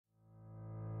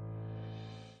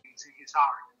his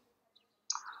art.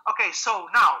 Okay, so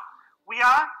now we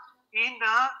are in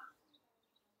the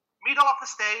middle of the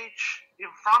stage,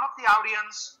 in front of the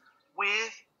audience,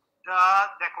 with the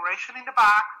decoration in the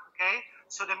back. Okay,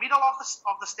 so the middle of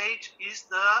the stage is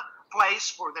the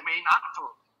place for the main actor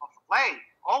of the play,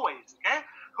 always. Okay,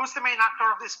 who's the main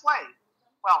actor of this play?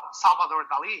 Well, Salvador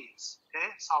Dali is. Okay,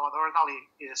 Salvador Dali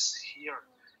is here.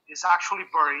 He's actually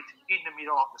buried in the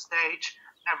middle of the stage,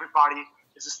 and everybody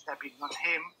is stepping on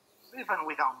him, even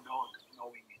without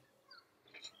knowing it.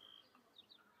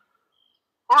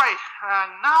 All right,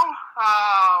 and now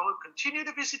we'll continue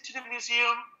the visit to the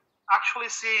museum, actually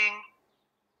seeing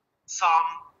some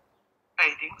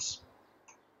paintings.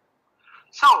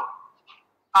 So,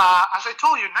 as I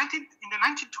told you, in the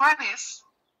 1920s,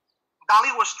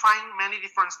 Dali was trying many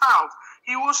different styles.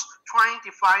 He was trying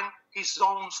to find his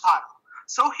own style.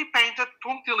 So he painted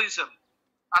punctillism,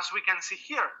 as we can see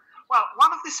here. Well,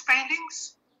 one of these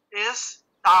paintings is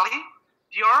Dali.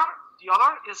 The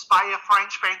other is by a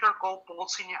French painter called Paul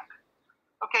Signac.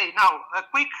 Okay, now a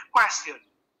quick question.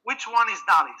 Which one is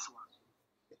Dali's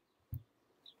one?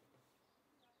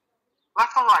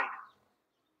 Left or right?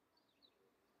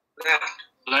 Left.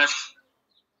 Left.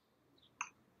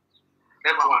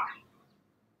 Left one.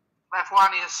 Left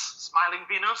one is Smiling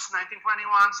Venus,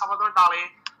 1921, Salvador Dali.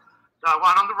 The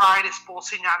one on the right is Paul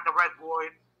Signac, The Red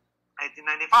Boy,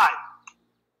 1895.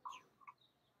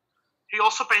 He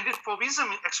also painted Fauvism,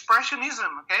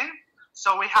 Expressionism, okay?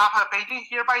 So we have a painting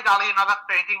here by Dali, another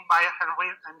painting by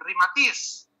Henri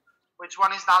Matisse. Which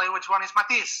one is Dali, which one is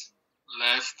Matisse?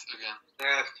 Left again.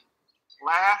 Left.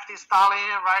 Left is Dali,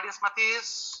 right is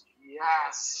Matisse.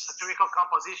 Yes, satirical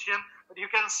composition. But you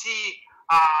can see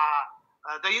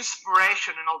the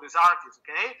inspiration in all these artists,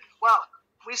 okay? Well,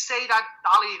 we say that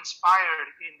Dali inspired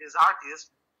in these artists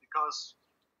because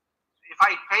if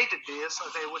I painted this,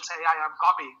 they would say I am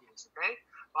copying this, okay?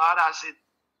 But as it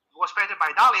was painted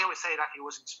by Dali, we say that he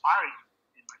was inspiring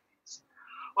in my piece.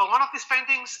 Well, one of these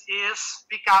paintings is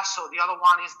Picasso, the other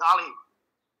one is Dali.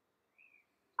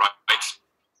 Right.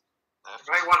 The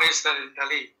right one is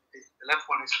Dali, the left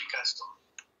one is Picasso.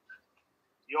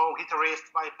 Yo Guitarist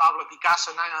by Pablo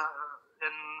Picasso, and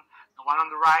the one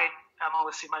on the right,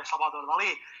 MLC by Salvador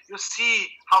Dali. You see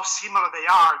how similar they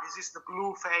are. This is the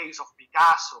blue face of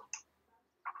Picasso.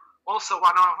 Also,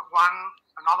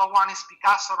 another one is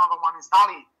Picasso, another one is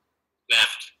Dali.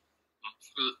 Left.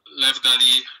 Left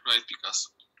Dali, right Picasso.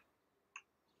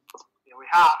 Here we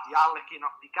have the Arlequin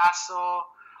of Picasso.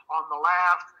 On the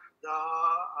left, the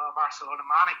Barcelona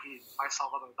Mannequin by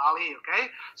Salvador Dali, okay?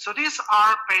 So these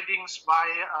are paintings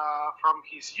from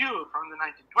his youth, from the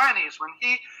 1920s, when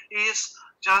he is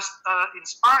just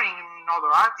inspiring other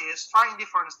artists, trying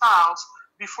different styles,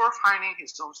 before finding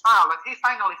his own style that he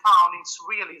finally found in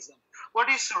surrealism. What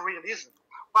is surrealism?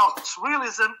 Well,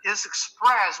 surrealism is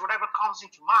express whatever comes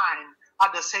into mind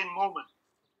at the same moment.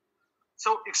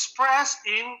 So express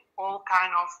in all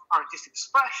kind of artistic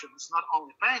expressions, not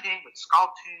only painting, but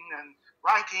sculpting and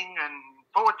writing and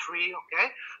poetry, okay?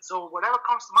 So whatever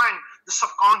comes to mind, the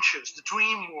subconscious, the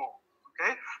dream world,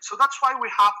 okay? So that's why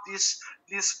we have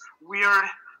these weird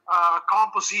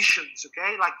compositions,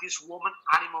 okay, like this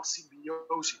woman-animal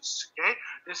symbiosis, okay?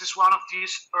 This is one of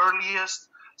these earliest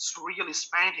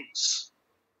surrealist paintings.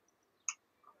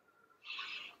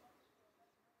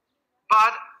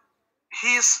 But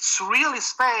his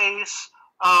surrealist phase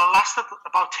lasted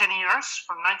about 10 years,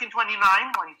 from 1929,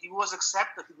 when he was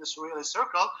accepted in the surrealist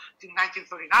circle, to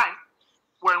 1939,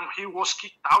 when he was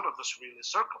kicked out of the surrealist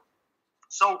circle.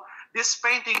 So these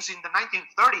paintings in the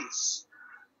 1930s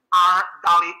are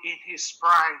Dali in his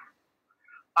prime.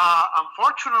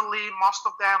 Unfortunately, most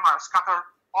of them are scattered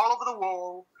all over the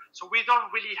world, so we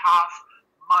don't really have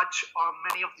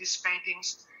many of these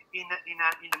paintings in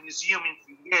a museum in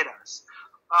Figueres.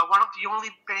 One of the only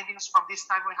paintings from this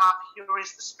time we have here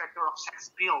is the Spectre of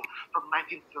Sex Appeal from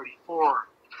 1934.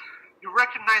 You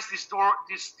recognize these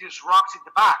rocks in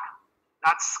the back?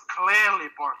 That's clearly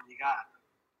Port Ligat.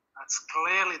 That's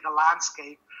clearly the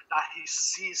landscape that he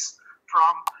sees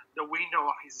from the window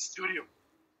of his studio.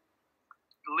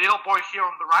 The little boy here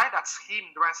on the right, that's him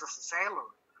dressed as a sailor,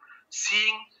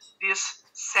 seeing this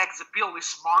sex appeal,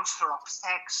 this monster of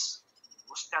sex. He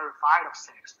was terrified of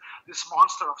sex. This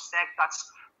monster of sex that's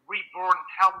reborn,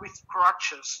 held with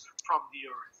crutches from the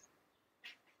earth.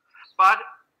 But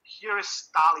here is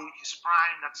Dali, his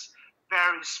prime, that's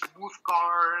very smooth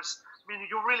colors. I mean,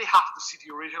 you really have to see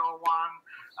the original one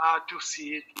to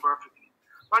see it perfectly.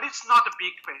 But it's not a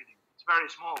big painting. It's very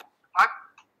small. But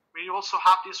we also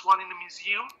have this one in the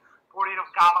museum, portrait of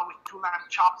Gala with two lamb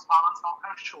chops balanced on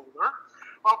her shoulder.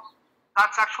 Well,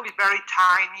 that's actually very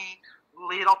tiny,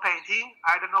 little painting.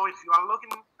 I don't know if you are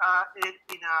looking it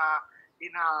in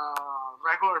a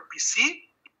regular PC.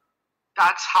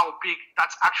 That's how big.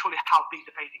 That's actually how big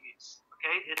the painting is.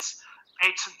 Okay, it's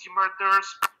 8 centimeters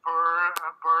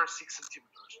per 6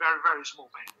 centimeters. Very, very small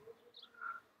painting.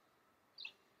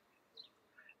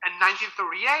 In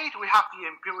 1938, we have the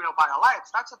Imperial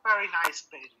Violets. That's a very nice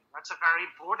painting. That's a very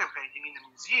important painting in the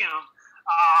museum.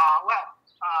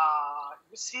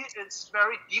 You see, it's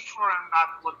very different than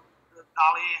what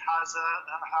Dali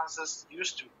has us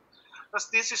used to,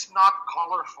 because this is not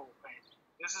colorful painting.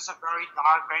 This is a very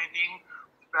dark painting,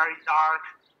 very dark,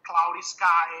 cloudy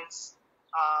skies,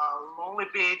 lonely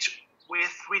beach with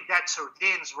 3 dead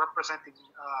sardines representing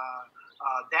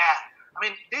death. I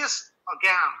mean, this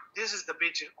is the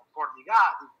beach of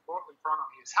Portligat in front of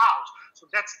his house. So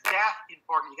that's death in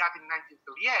Portligat in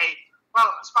 1938. Well,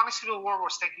 Spanish Civil War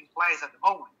was taking place at the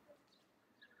moment.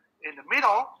 In the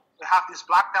middle, we have this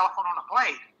black telephone on a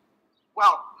plate.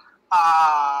 Well,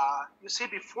 you see,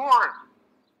 before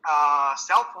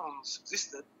cell phones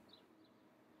existed,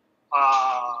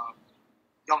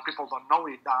 young people don't know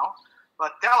it now,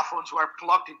 but telephones were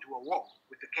plugged into a wall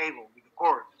with the cable, with the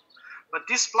cord. But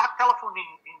this black telephone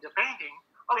in the painting,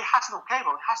 well, it has no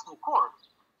cable, it has no cord.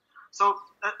 So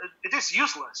it is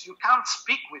useless. You can't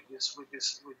speak with this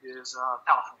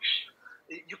telephone.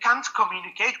 You can't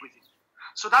communicate with it.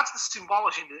 So that's the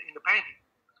symbology in the painting.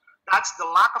 That's the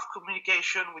lack of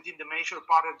communication within the major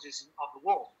parties of the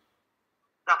world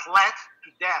that led to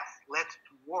death, led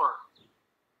to war.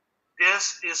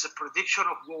 This is a prediction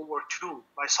of World War II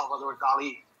by Salvador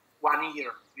Dali 1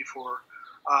 year before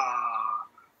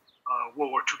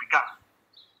World War II began.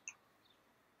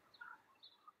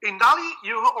 In Dali,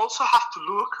 you also have to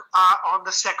look on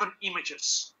the second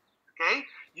images. Okay,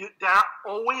 there are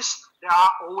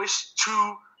always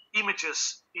 2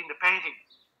 images in the painting.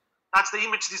 That's the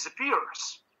image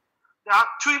disappears. There are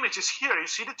 2 images here. You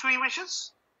see the 2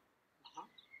 images? Mm-hmm.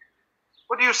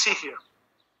 What do you see here?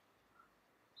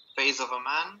 Face of a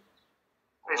man.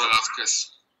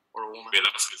 Velasquez. Or a woman.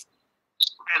 Velasquez.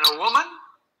 And a woman?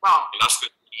 Well. Velasquez.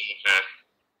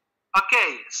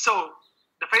 Okay, so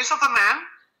the face of the man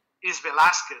is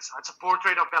Velasquez. That's a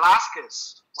portrait of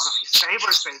Velasquez, one of his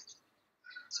favorite paintings.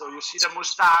 So you see the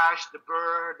mustache, the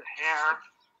bird, the hair.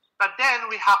 But then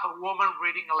we have a woman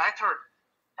reading a letter.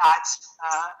 That's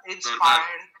inspired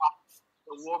by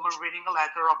the woman reading a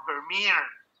letter of Vermeer,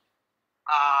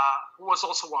 who was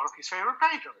also one of his favorite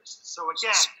painters. So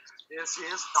again, this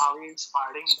is Dali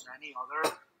inspiring many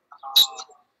other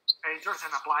painters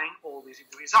and applying all this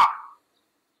into his art.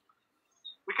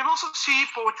 We can also see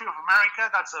Poetry of America.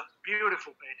 That's a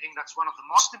beautiful painting. That's one of the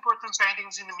most important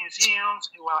paintings in the museum.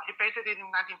 Well, he painted it in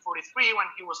 1943 when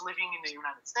he was living in the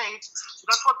United States. So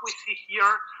that's what we see here.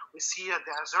 We see a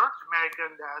desert,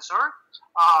 American desert.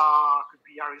 Could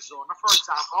be Arizona, for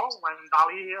example. When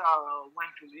Dali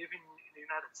went to live in the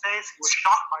United States, he was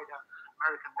shocked by the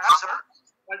American desert.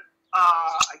 But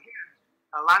again,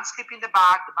 a landscape in the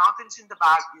back, the mountains in the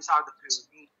back, these are the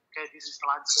pyramids. Okay, this is the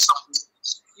landscape.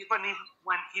 Even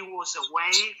when he was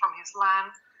away from his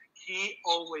land, he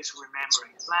always remembered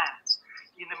his land.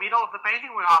 In the middle of the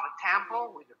painting, we have a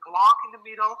temple with a clock in the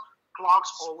middle.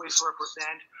 Clocks always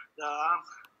represent the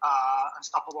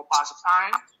unstoppable pass of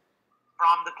time.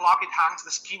 From the clock, it hangs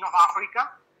the skin of Africa.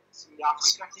 See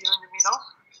Africa here in the middle.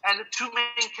 And the 2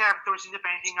 main characters in the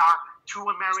painting are 2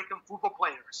 American football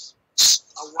players.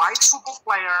 A white football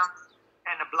player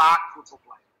and a black football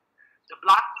player. The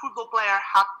black football player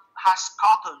has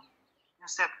cotton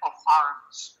instead of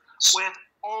arms, with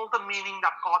all the meaning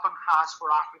that cotton has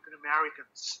for African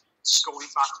Americans going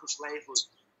back to slavery.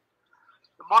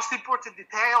 The most important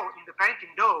detail in the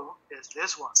painting, though, is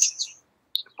this one.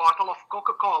 The bottle of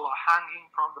Coca-Cola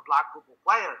hanging from the black football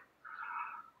player.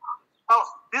 Well,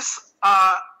 this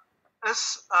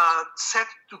is said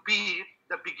to be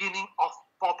the beginning of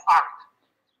pop art,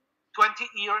 20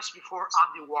 years before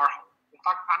Andy Warhol. In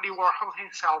fact, Andy Warhol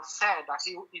himself said that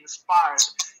he inspired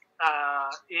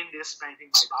in this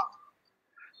painting by Dali.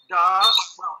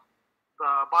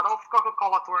 The bottle of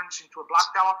Coca-Cola turns into a black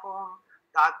telephone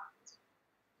that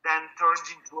then turns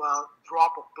into a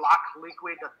drop of black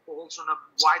liquid that falls on a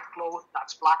white cloth.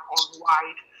 That's black on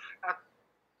white.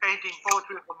 Painting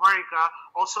Poetry of America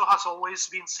also has always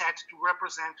been said to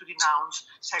represent, to denounce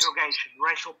segregation,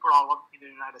 racial problem in the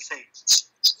United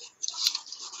States.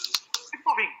 Keep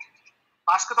moving.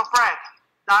 Basket of Bread.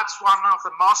 That's one of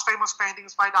the most famous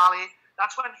paintings by Dali.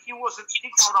 That's when he was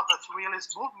kicked out of the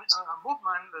Surrealist movement,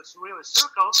 the Surrealist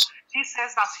circle. He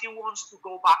says that he wants to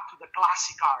go back to the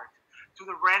classic art, to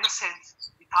the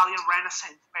Renaissance, Italian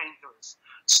Renaissance painters.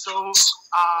 So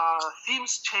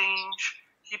themes change.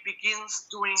 He begins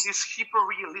doing these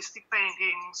hyper-realistic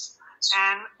paintings,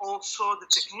 and also the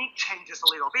technique changes a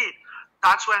little bit.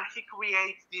 That's when he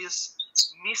creates this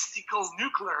mystical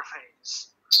nuclear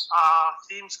phase.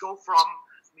 Themes go from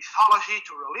mythology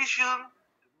to religion,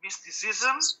 to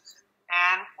mysticism,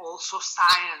 and also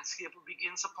science. He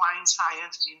begins applying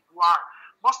science into art.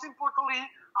 Most importantly,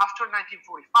 after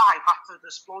 1945, after the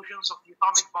explosions of the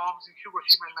atomic bombs in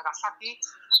Hiroshima and Nagasaki,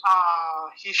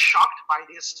 he's shocked by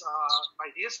this,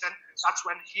 and that's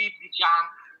when he began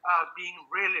being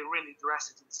really, really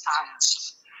interested in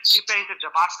science. He painted the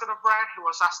basket of bread. He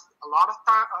was asked a lot of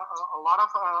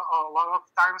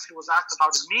times. He was asked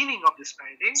about the meaning of this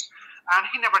painting, and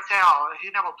he never told.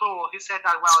 He said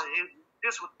that, well,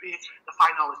 this would be the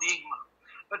final enigma.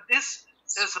 But this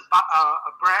is a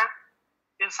bread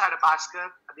inside a basket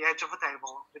at the edge of a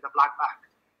table with a black back.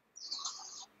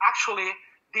 Actually,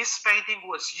 this painting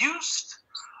was used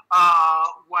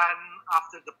when,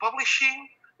 after the publishing,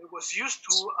 it was used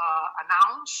to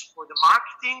announce, for the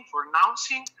marketing, for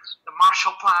announcing the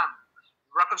Marshall Plan,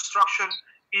 reconstruction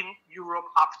in Europe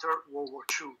after World War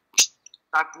II.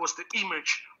 That was the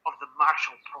image of the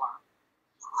Marshall Plan.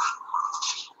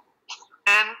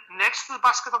 And next to the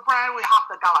basket of bread, we have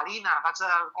the Gallerina. That's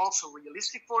also a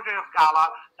realistic portrait of Gala.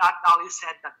 That Dali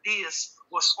said that this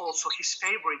was also his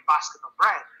favorite basket of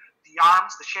bread. The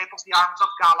arms, the shape of the arms of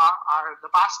Gala are the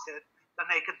basket. The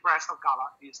naked breast of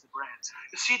Gala is the bread.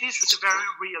 You see, this is a very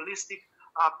realistic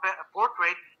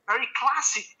portrait, very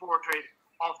classic portrait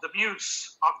of the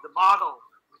muse, of the model,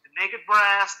 with the naked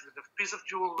breast, with the piece of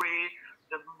jewelry,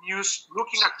 the muse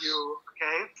looking at you,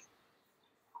 okay?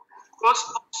 It was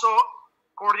also,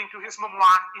 according to his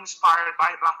memoir, inspired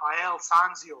by Rafael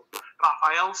Sanzio,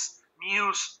 Rafael's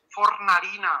muse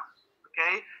Fornarina,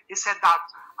 okay? He said that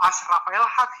as Rafael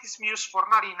had his muse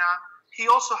Fornarina, he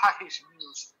also had his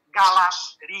muse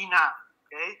Gallerina,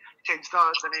 okay? Changed the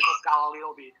name of Gala a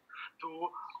little bit to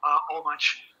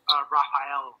homage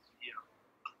Raphael here.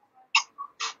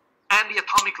 And the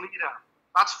Atomic Leader.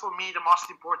 That's for me the most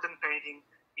important painting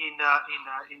in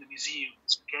the museum,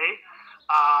 okay?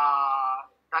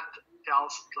 That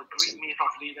tells the Greek myth of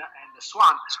Leda and the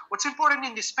swan. What's important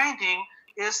in this painting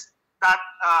is that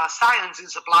science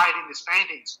is applied in this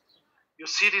painting. You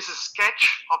see this is a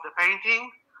sketch of the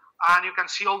painting, and you can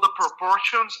see all the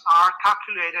proportions are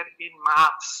calculated in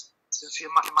maths. You can see a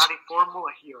mathematic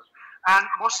formula here. And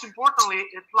most importantly,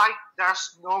 it's like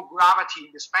there's no gravity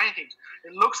in this painting.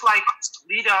 It looks like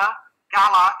Leda,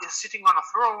 Gala, is sitting on a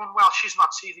throne. Well, she's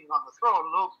not sitting on the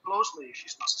throne. Look closely,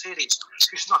 she's not sitting.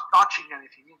 She's not touching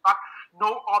anything. In fact,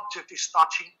 no object is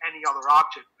touching any other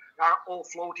object. They are all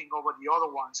floating over the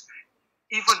other ones.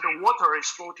 Even the water is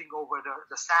floating over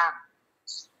the sand.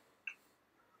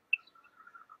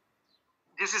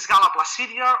 This is Gala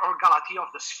Placidia, or Galatea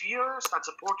of the Spheres. That's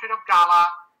a portrait of Gala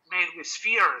made with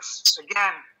spheres.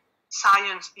 Again,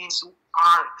 science into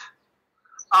art.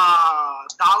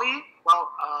 Dali, well,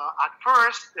 at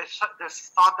first they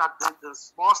thought that the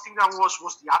smallest thing that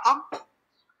was the atom,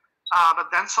 but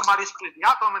then somebody split the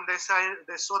atom, and they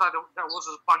saw that there was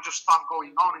a bunch of stuff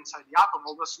going on inside the atom,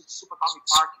 all the subatomic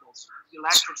particles, the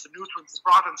electrons, the neutrons, the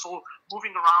protons, all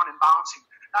moving around and bouncing.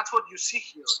 That's what you see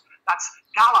here. That's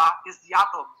Gala is the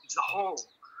atom, it's the whole.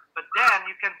 But then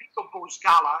you can decompose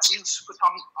Gala in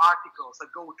subatomic particles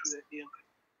that go to the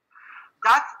infinite.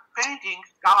 That painting,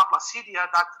 Gala Placidia,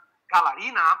 that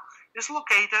Gallerina, is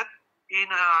located in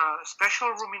a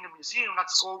special room in the museum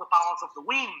that's called the Palace of the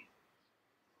Wind.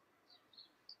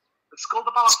 It's called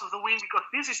the Palace of the Wind because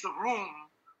this is the room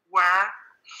where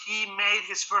he made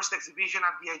his first exhibition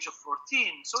at the age of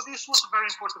 14. So this was a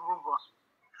very important room for him.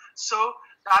 So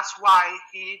that's why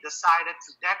he decided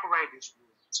to decorate this room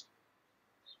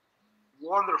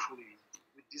wonderfully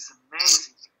with this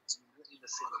amazing things in the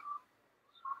city.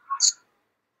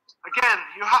 Again,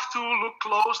 you have to look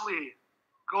closely.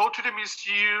 Go to the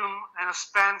museum and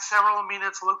spend several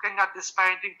minutes looking at this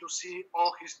painting to see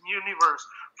all his universe,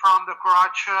 from the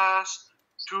crotches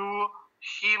to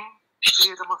him, see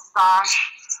the mustache.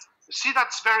 You see,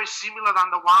 that's very similar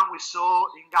than the one we saw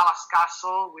in Gala's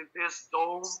castle with this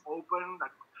dome open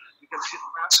that you can see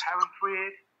heaven through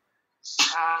it.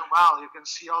 Well, you can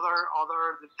see other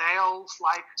details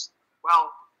like,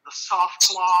 well, the soft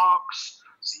clocks,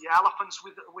 the elephants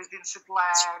with insect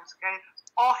legs, okay?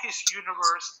 All his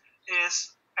universe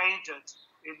is painted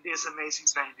in this amazing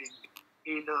painting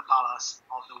in the Palace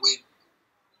of the Wind.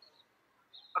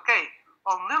 Okay,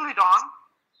 well, nearly done.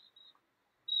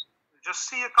 Just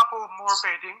see a couple of more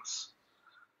paintings.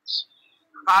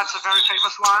 That's a very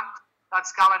famous one.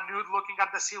 That's Gala nude looking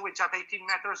at the sea, which at 18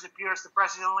 meters appears the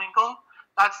President Lincoln.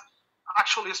 That's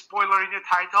actually a spoiler in the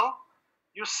title.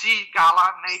 You see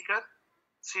Gala naked,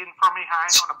 seen from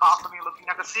behind on a balcony looking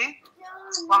at the sea.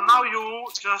 Well, now you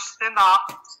just stand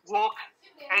up, walk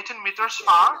 18 meters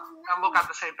far, and look at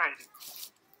the same painting.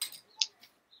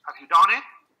 Have you done it?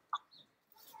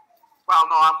 Well,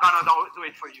 no, I'm gonna do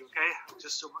it for you, okay?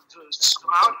 Just zoom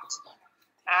out.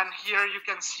 And here you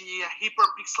can see a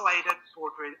hyper-pixelated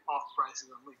portrait of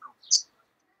President Lincoln.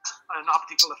 An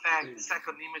optical effect,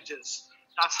 second images.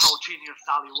 That's how genius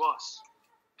Dali was.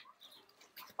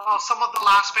 Well, some of the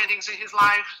last paintings in his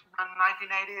life, in the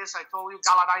 1980s, I told you,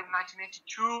 Gala died in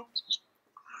 1982.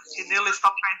 He nearly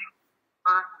stopped painting.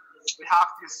 We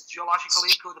have this geological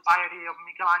echo, the Piety of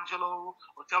Michelangelo,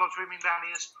 Otello Dream in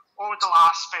Venice, or the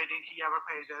last painting he ever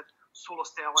painted, Sulla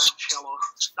Stella and Cello.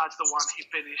 That's the one he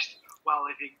finished while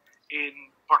living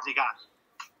in Portugal.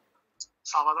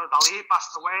 Salvador Dali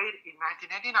passed away in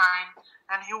 1989,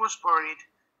 and he was buried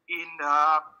in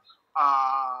the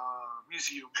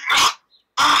museum.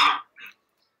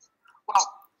 Well,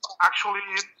 actually,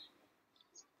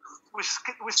 we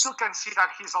still can see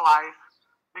that he's alive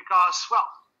because, well,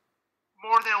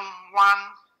 more than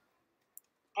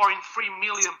 1.3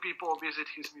 million people visit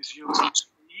his museum each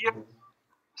year.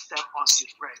 Step on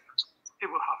his grave. He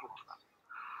will have loved that.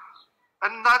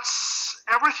 And that's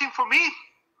everything for me.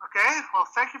 Okay, well,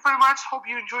 thank you very much. Hope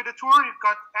you enjoyed the tour. If you've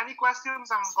got any questions,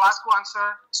 I'm glad to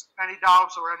answer any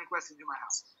doubts or any questions you might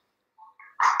have.